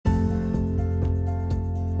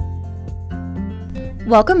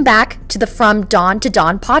Welcome back to the From Dawn to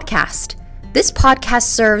Dawn podcast. This podcast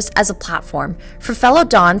serves as a platform for fellow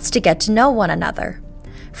Dawns to get to know one another.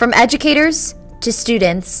 From educators to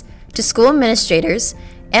students to school administrators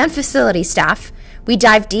and facility staff, we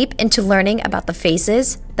dive deep into learning about the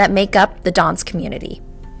faces that make up the Dawns community.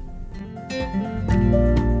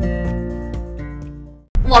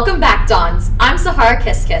 Welcome back, Dawns. I'm Sahara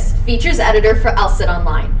Kiskis, features editor for ElCid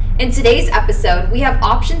Online. In today's episode, we have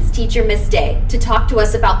options teacher Miss Day to talk to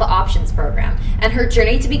us about the options program and her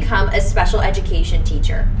journey to become a special education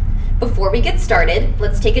teacher. Before we get started,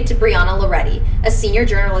 let's take it to Brianna Loretti, a senior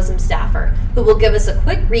journalism staffer, who will give us a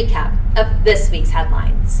quick recap of this week's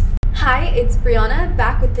headlines. Hi, it's Brianna,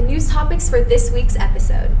 back with the news topics for this week's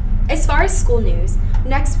episode. As far as school news,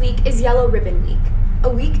 next week is Yellow Ribbon Week, a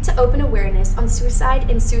week to open awareness on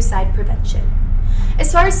suicide and suicide prevention.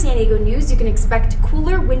 As far as San Diego news, you can expect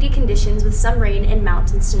cooler, windy conditions with some rain and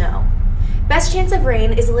mountain snow. Best chance of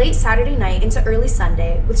rain is late Saturday night into early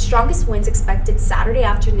Sunday, with strongest winds expected Saturday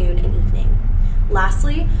afternoon and evening.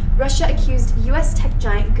 Lastly, Russia accused U.S. tech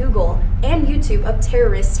giant Google and YouTube of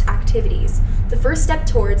terrorist activities, the first step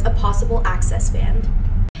towards a possible access ban.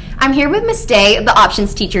 I'm here with Miss Day, the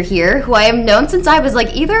options teacher here, who I have known since I was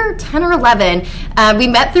either 10 or 11. We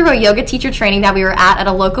met through a yoga teacher training that we were at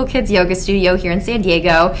a local kids yoga studio here in San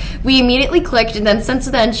Diego. We immediately clicked, and then since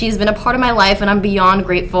then she's been a part of my life, and I'm beyond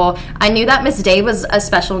grateful. I knew that Miss Day was a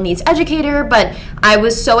special needs educator, but I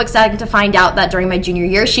was so excited to find out that during my junior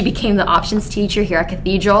year she became the options teacher here at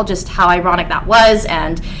Cathedral. Just how ironic that was,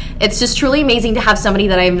 and it's just truly amazing to have somebody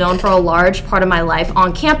that I've known for a large part of my life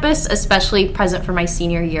on campus, especially present for my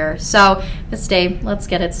senior year. So, Miss Day, let's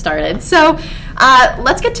get it started. So,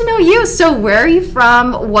 let's get to know you. So, where are you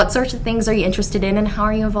from? What sorts of things are you interested in? And how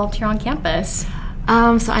are you involved here on campus?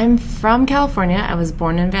 So I'm from California. I was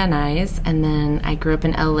born in Van Nuys, and then I grew up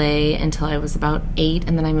in LA until I was about 8,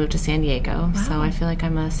 and then I moved to San Diego. Wow. So I feel like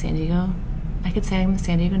I'm a San Diego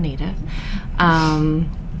native.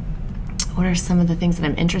 What are some of the things that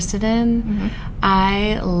I'm interested in? Mm-hmm.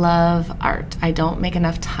 I love art. I don't make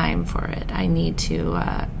enough time for it. I need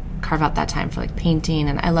to carve out that time for painting,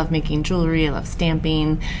 and I love making jewelry. I love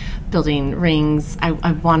stamping, building rings. I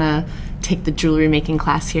want to take the jewelry making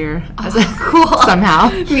class here cool.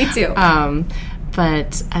 somehow. Me too.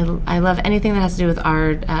 But I love anything that has to do with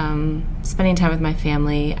art, spending time with my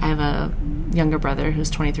family. I have a younger brother who's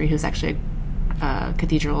 23, who's actually a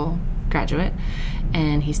Cathedral graduate,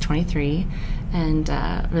 and he's 23, and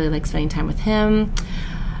really like spending time with him.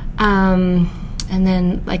 And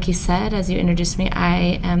then, like you said, as you introduced me,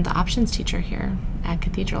 I am the options teacher here at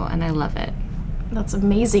Cathedral, and I love it. That's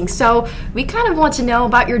amazing. So we kind of want to know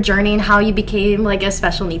about your journey and how you became a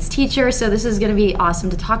special needs teacher. So this is going to be awesome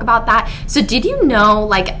to talk about that. So did you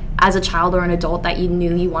know, as a child or an adult, that you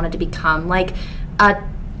knew you wanted to become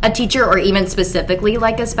a teacher, or even specifically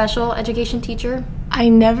a special education teacher? I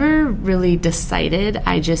never really decided.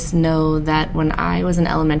 I just know that when I was in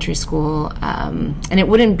elementary school, and it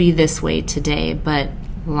wouldn't be this way today, but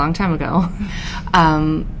a long time ago,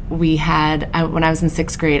 when I was in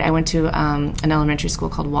 6th grade, I went to an elementary school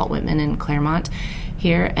called Walt Whitman in Claremont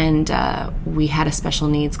here, and we had a special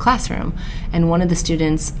needs classroom. And one of the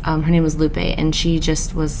students, her name was Lupe, and she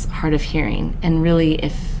just was hard of hearing. And really,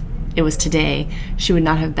 if it was today, she would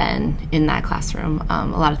not have been in that classroom. A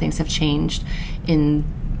lot of things have changed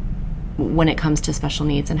when it comes to special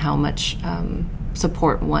needs and how much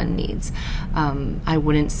support one needs. I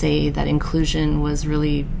wouldn't say that inclusion was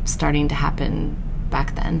really starting to happen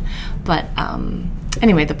back then. But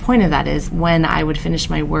anyway, the point of that is when I would finish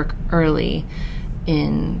my work early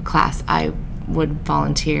in class, I would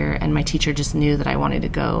volunteer, and my teacher just knew that I wanted to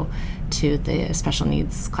go to the special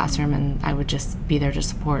needs classroom, and I would just be there to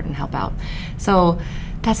support and help out. So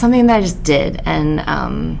that's something that I just did, and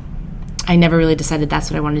I never really decided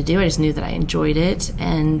that's what I wanted to do. I just knew that I enjoyed it,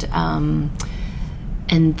 and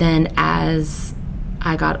then as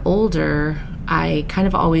I got older, I kind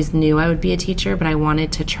of always knew I would be a teacher, but I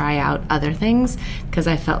wanted to try out other things because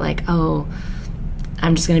I felt like,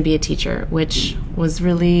 I'm just going to be a teacher, which was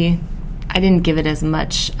really, I didn't give it as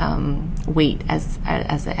much weight as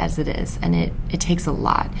it is, and it takes a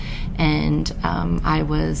lot. And I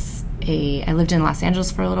lived in Los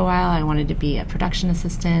Angeles for a little while. I wanted to be a production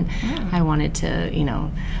assistant. Oh. I wanted to,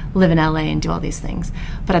 live in LA and do all these things.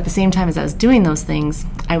 But at the same time as I was doing those things,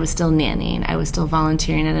 I was still nannying. I was still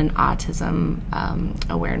volunteering at an autism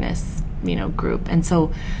awareness, group. And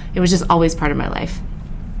so it was just always part of my life.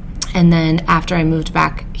 And then after I moved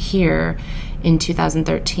back here in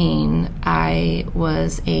 2013, I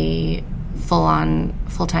was a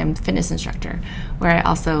full-time fitness instructor, where I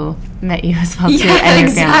also met you as well too, Yeah, and your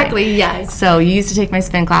exactly, family. yes. So you used to take my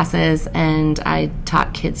spin classes, and I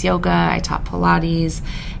taught kids yoga, I taught Pilates,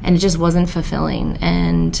 and it just wasn't fulfilling.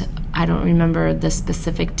 And I don't remember the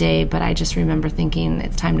specific day, but I just remember thinking,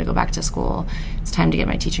 it's time to go back to school. It's time to get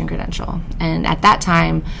my teaching credential. And at that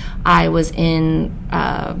time, I was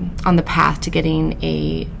on the path to getting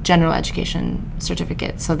a general education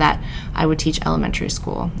certificate so that I would teach elementary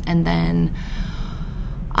school. And then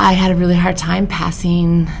I had a really hard time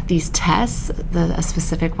passing these tests, a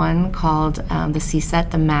specific one called the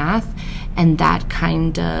CSET, the math, and that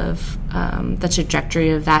kind of, the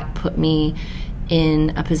trajectory of that put me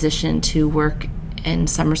in a position to work in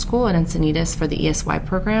summer school at Encinitas for the ESY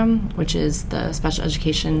program, which is the special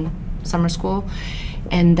education summer school.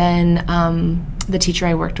 And then the teacher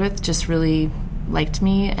I worked with just really liked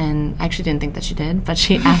me, and I actually didn't think that she did, but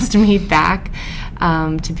she asked me back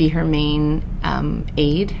to be her main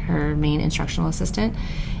aide, her main instructional assistant.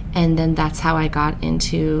 And then that's how I got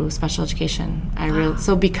into special education.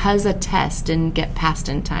 So because a test didn't get passed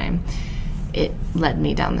in time, it led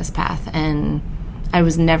me down this path. And I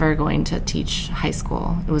was never going to teach high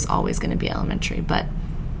school. It was always going to be elementary. But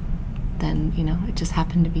then, it just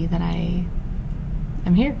happened to be that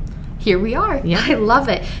I'm here. Here we are. Yeah. I love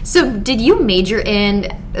it. So did you major in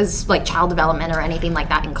child development or anything like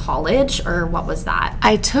that in college, or what was that?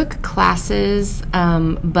 I took classes,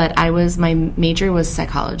 but my major was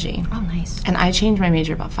psychology. Oh, nice. And I changed my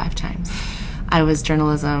major about 5 times. I was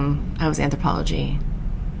journalism, I was anthropology,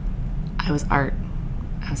 I was art,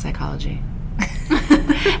 I was psychology.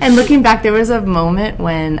 And looking back, there was a moment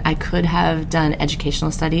when I could have done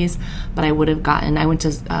educational studies, but I went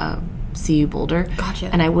to CU Boulder. Gotcha.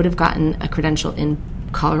 And I would have gotten a credential in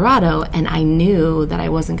Colorado, and I knew that I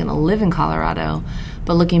wasn't going to live in Colorado.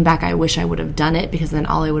 But looking back, I wish I would have done it, because then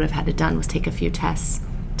all I would have had to done was take a few tests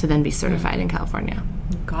to then be certified in California.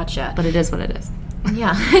 Gotcha. But it is what it is.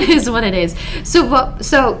 Yeah, it is what it is. So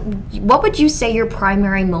what would you say your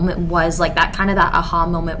primary moment was, like that aha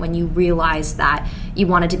moment when you realized that you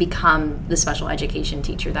wanted to become the special education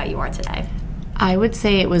teacher that you are today? I would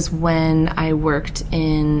say it was when I worked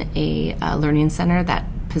in a learning center. That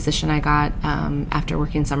position I got after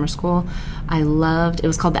working summer school, it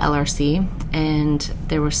was called the LRC, and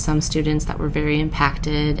there were some students that were very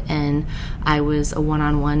impacted, and I was a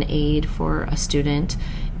one-on-one aide for a student,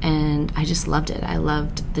 and I just loved it. I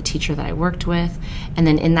loved the teacher that I worked with. And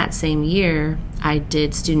then in that same year, I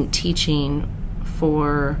did student teaching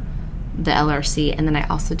for the LRC, and then I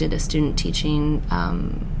also did a student teaching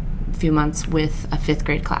few months with a 5th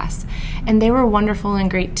grade class, and they were wonderful and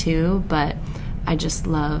great too, but I just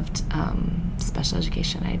loved special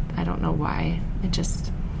education. I don't know why. It's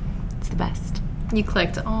the best. You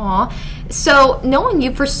clicked. Aw. So knowing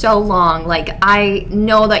you for so long, I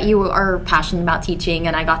know that you are passionate about teaching,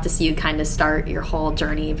 and I got to see you kind of start your whole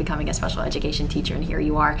journey of becoming a special education teacher, and here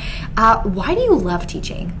you are. Why do you love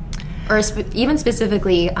teaching? Or even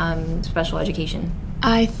specifically special education?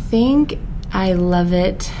 I think I love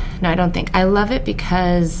it. No, I don't think. I love it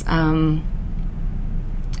because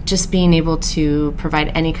just being able to provide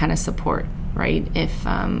any kind of support, right? If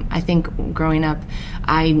I think growing up,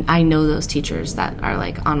 I know those teachers that are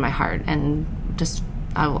on my heart, and just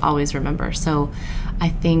I will always remember. So I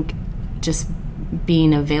think just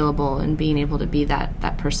being available and being able to be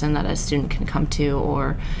that person that a student can come to,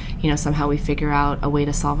 or somehow we figure out a way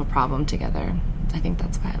to solve a problem together. I think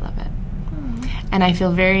that's why I love it. And I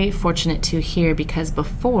feel very fortunate to here, because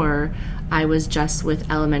before I was just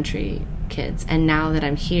with elementary kids, and now that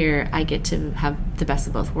I'm here, I get to have the best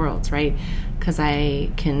of both worlds, right? Because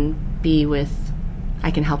I can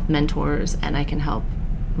help mentors, and I can help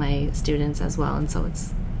my students as well, and so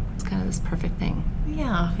it's kind of this perfect thing.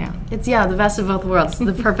 Yeah. It's the best of both worlds.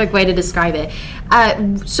 It's the perfect way to describe it.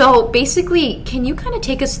 So basically, can you kind of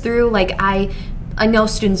take us through, I know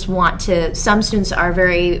some students are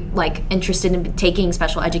very interested in taking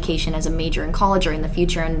special education as a major in college or in the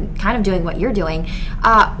future, and kind of doing what you're doing.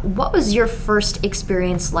 What was your first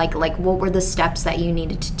experience like? What were the steps that you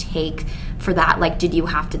needed to take for that? Did you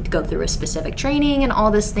have to go through a specific training and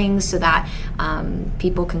all these things so that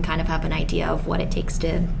people can kind of have an idea of what it takes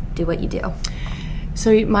to do what you do?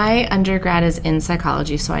 So my undergrad is in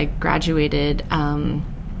psychology, so I graduated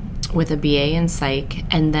with a BA in psych,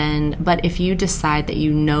 and then, but if you decide that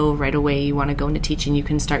right away you want to go into teaching, you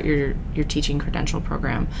can start your teaching credential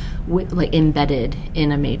program embedded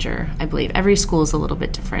in a major. I believe every school is a little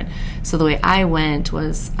bit different. So the way I went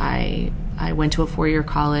was I went to a 4-year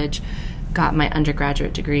college, got my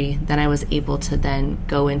undergraduate degree, then I was able to then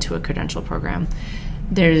go into a credential program.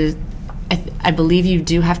 I believe you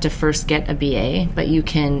do have to first get a BA, but you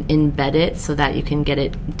can embed it so that you can get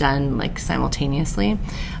it done like simultaneously.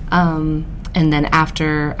 And then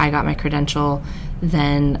after I got my credential,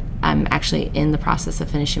 then I'm actually in the process of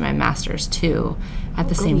finishing my master's too at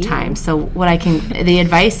the same time. So the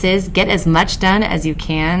advice is get as much done as you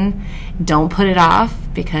can. Don't put it off,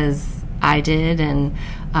 because I did, and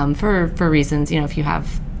for reasons, if you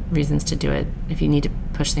have reasons to do it, if you need to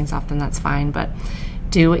push things off, then that's fine, but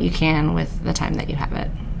do what you can with the time that you have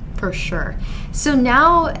it. For sure. So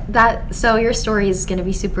so your story is going to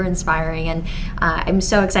be super inspiring, and I'm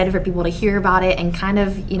so excited for people to hear about it, and kind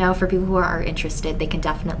of, for people who are interested, they can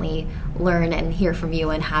definitely learn and hear from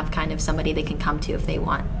you and have kind of somebody they can come to if they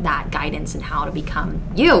want that guidance and how to become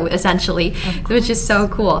you, essentially, which is so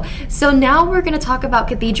cool. So now we're going to talk about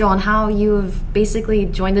Cathedral and how you've basically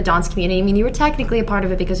joined the dance community. I mean, you were technically a part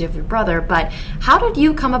of it because you have your brother, but how did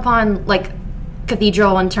you come upon,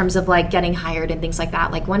 Cathedral in terms of getting hired and things like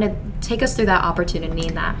that? Take us through that opportunity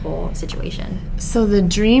and that whole situation. So the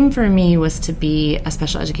dream for me was to be a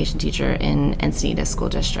special education teacher in Encinitas School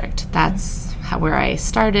District. That's where I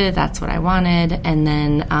started. That's what I wanted. And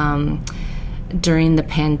then during the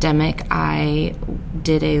pandemic, I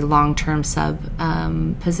did a long-term sub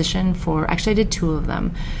position actually I did 2 of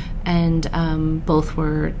them. And both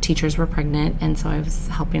teachers were pregnant, and so I was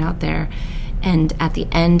helping out there. And at the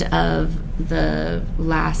end of the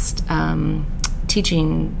last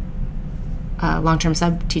teaching, long-term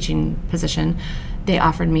sub-teaching position, they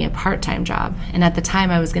offered me a part-time job. And at the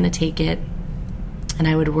time, I was going to take it, and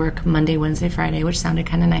I would work Monday, Wednesday, Friday, which sounded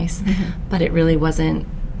kind of nice, but it really wasn't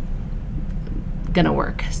going to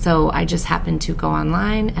work. So I just happened to go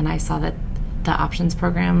online, and I saw that the options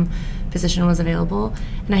program position was available,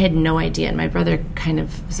 and I had no idea. And my brother kind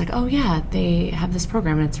of was like, oh yeah, they have this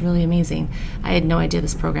program and it's really amazing. I had no idea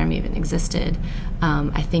this program even existed.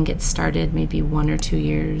 I think it started maybe 1 or 2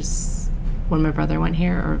 years when my brother went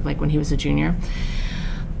here, or when he was a junior.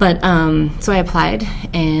 But so I applied,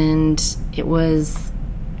 and I was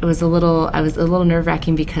a little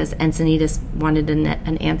nerve-wracking because Encinitas wanted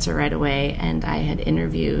an answer right away, and I had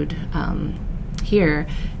interviewed here,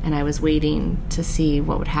 and I was waiting to see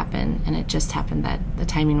what would happen, and it just happened that the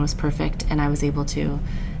timing was perfect, and I was able to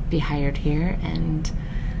be hired here. And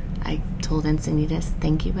I told Encinitas,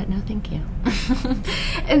 thank you, but no thank you.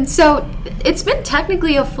 And so it's been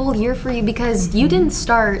technically a full year for you, because you didn't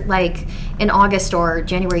start in August or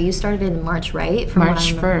January. You started in March, right?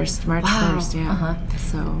 March 1st. March wow. 1st,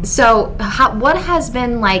 yeah. So what has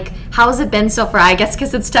been how has it been so far? I guess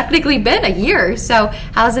because it's technically been a year. So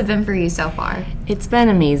how has it been for you so far? It's been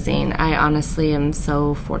amazing. I honestly am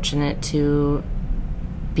so fortunate to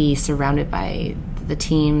be surrounded by the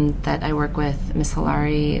team that I work with, Miss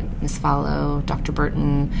Hilari, Miss Fallow, Dr.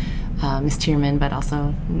 Burton, Miss Tierman, but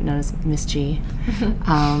also known as Miss G.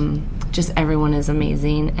 Just everyone is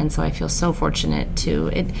amazing, and so I feel so fortunate to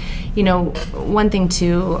it. One thing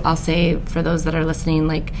too, I'll say for those that are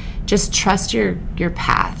listening, just trust your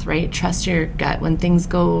path, right? Trust your gut. When things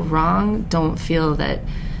go wrong, don't feel that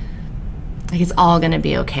it's all going to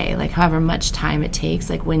be okay. However much time it takes,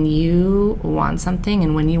 when you want something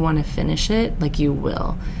and when you want to finish it, you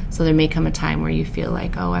will. So there may come a time where you feel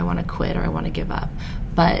oh, I want to quit or I want to give up.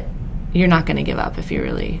 But you're not going to give up if you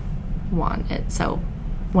really want it. So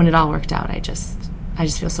when it all worked out, I just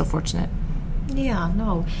feel so fortunate. Yeah,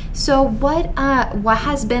 no. So what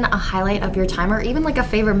has been a highlight of your time, or even a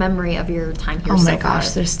favorite memory of your time here so far? Oh my gosh,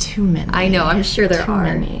 there's too many. I know, I'm sure there are.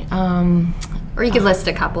 Too many. Or you could list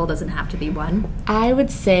a couple, doesn't have to be one. I would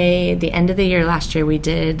say the end of the year last year, we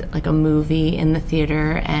did a movie in the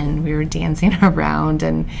theater, and we were dancing around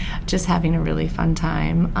and just having a really fun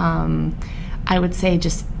time. I would say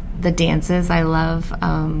just the dances. I love,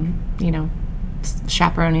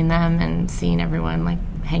 chaperoning them and seeing everyone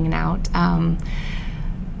hanging out.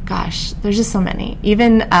 Gosh, there's just so many.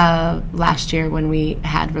 Even last year when we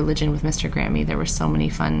had religion with Mr. Grammy, there were so many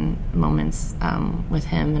fun moments with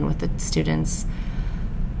him and with the students.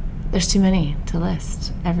 There's too many to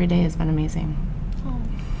list. Every day has been amazing.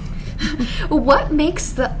 What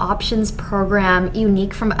makes the options program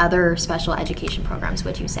unique from other special education programs,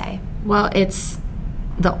 would you say? Well, it's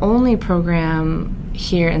the only program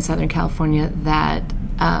here in Southern California that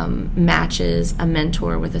matches a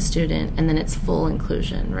mentor with a student, and then it's full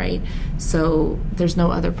inclusion, right? So there's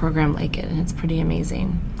no other program like it, and it's pretty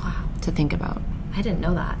amazing. Wow. To think about. I didn't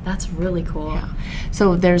know that. That's really cool. Yeah.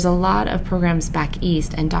 So there's a lot of programs back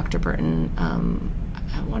east, and Dr. Burton,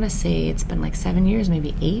 I want to say it's been 7 years,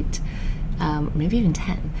 maybe 8. maybe even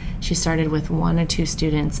 10. She started with 1 or 2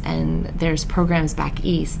 students, and there's programs back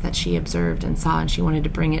east that she observed and saw, and she wanted to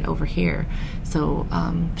bring it over here. So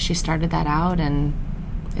she started that out, and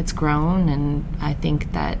it's grown, and I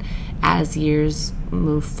think that as years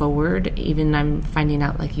move forward, even I'm finding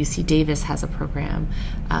out like UC Davis has a program,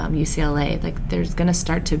 UCLA, like there's going to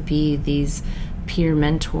start to be these peer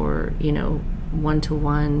mentor,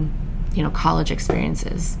 one-to-one, college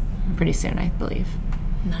experiences pretty soon, I believe.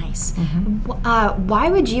 Nice. Why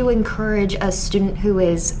would you encourage a student who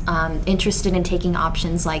is interested in taking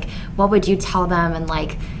options? Like, what would you tell them, and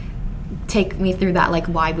like, take me through that? Like,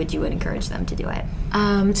 why would you encourage them to do it?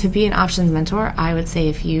 To be an options mentor, I would say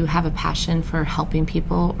if you have a passion for helping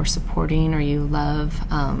people or supporting, or you love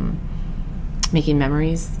making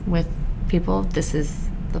memories with people, this is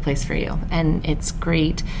the place for you. And it's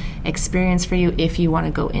great experience for you if you want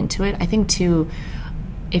to go into it. I think too,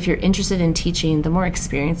 if you're interested in teaching, the more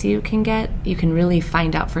experience you can get, you can really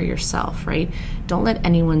find out for yourself, right? Don't let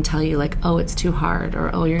anyone tell you like, oh, it's too hard, or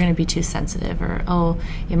oh, you're going to be too sensitive, or oh,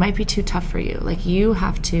 it might be too tough for you. Like you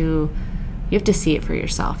have to see it for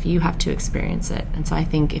yourself. You have to experience it. And so I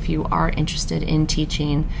think if you are interested in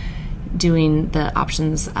teaching, doing the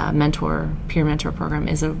options peer mentor program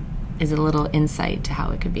is a little insight to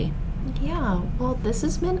how it could be. Yeah, well, this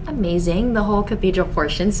has been amazing, the whole Cathedral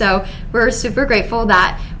portion. So we're super grateful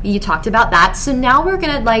that you talked about that. So now we're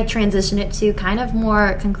going to transition it to kind of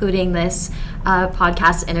more concluding this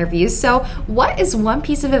podcast interview. So what is one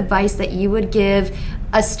piece of advice that you would give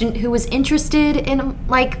a student who was interested in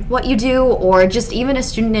what you do, or just even a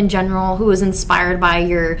student in general who was inspired by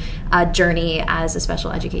your journey as a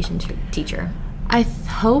special education teacher? I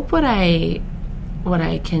hope what I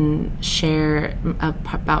can share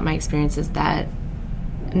about my experience is that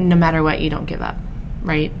no matter what, you don't give up,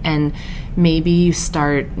 right? And maybe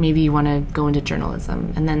you want to go into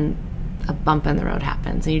journalism, and then a bump in the road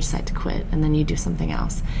happens and you decide to quit, and then you do something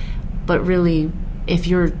else. But really, if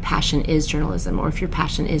your passion is journalism, or if your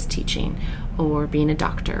passion is teaching or being a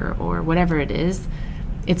doctor or whatever it is,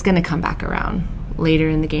 it's going to come back around later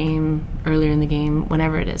in the game, earlier in the game,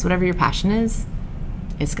 whenever it is. Whatever your passion is,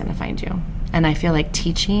 it's going to find you. And I feel like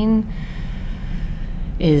teaching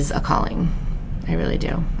is a calling. I really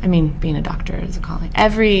do. I mean, being a doctor is a calling.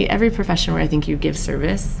 Every profession where I think you give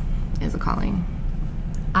service is a calling.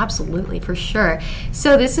 Absolutely, for sure.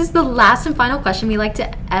 So this is the last and final question. We like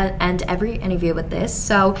to end every interview with this.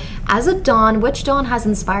 So as a Dawn, which Dawn has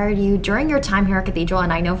inspired you during your time here at Cathedral?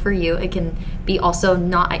 And I know for you, it can be also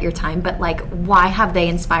not at your time, but why have they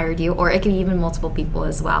inspired you? Or it can be even multiple people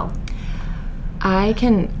as well. I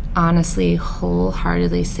can honestly,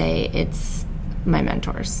 wholeheartedly say it's my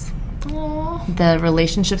mentors. Aww. The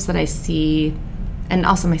relationships that I see, and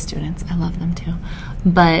also my students, I love them too.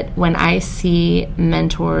 But when I see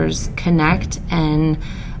mentors connect and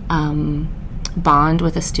bond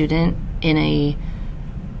with a student in a,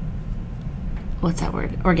 what's that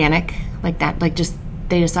word? Organic, like that, they just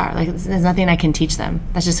are. There's nothing I can teach them.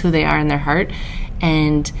 That's just who they are in their heart.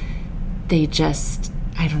 And they just,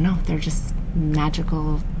 I don't know, they're just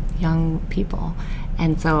magical young people.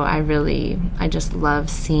 And so I just love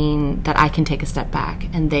seeing that I can take a step back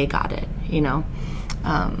and they got it,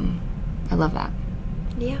 I love that.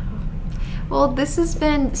 Yeah. Well, this has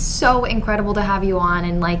been so incredible to have you on,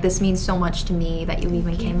 and this means so much to me that you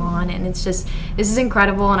even came on, and it's just, this is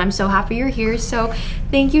incredible, and I'm so happy you're here. So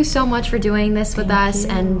thank you so much for doing this with us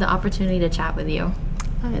and the opportunity to chat with you.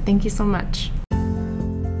 Thank you so much.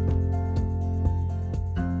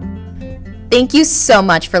 Thank you so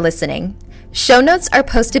much for listening. Show notes are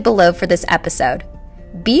posted below for this episode.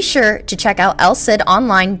 Be sure to check out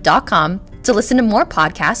ElCidOnline.com to listen to more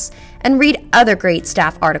podcasts and read other great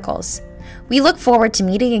staff articles. We look forward to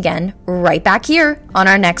meeting again right back here on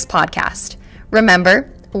our next podcast.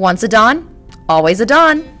 Remember, once a Dawn, always a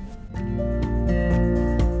Dawn.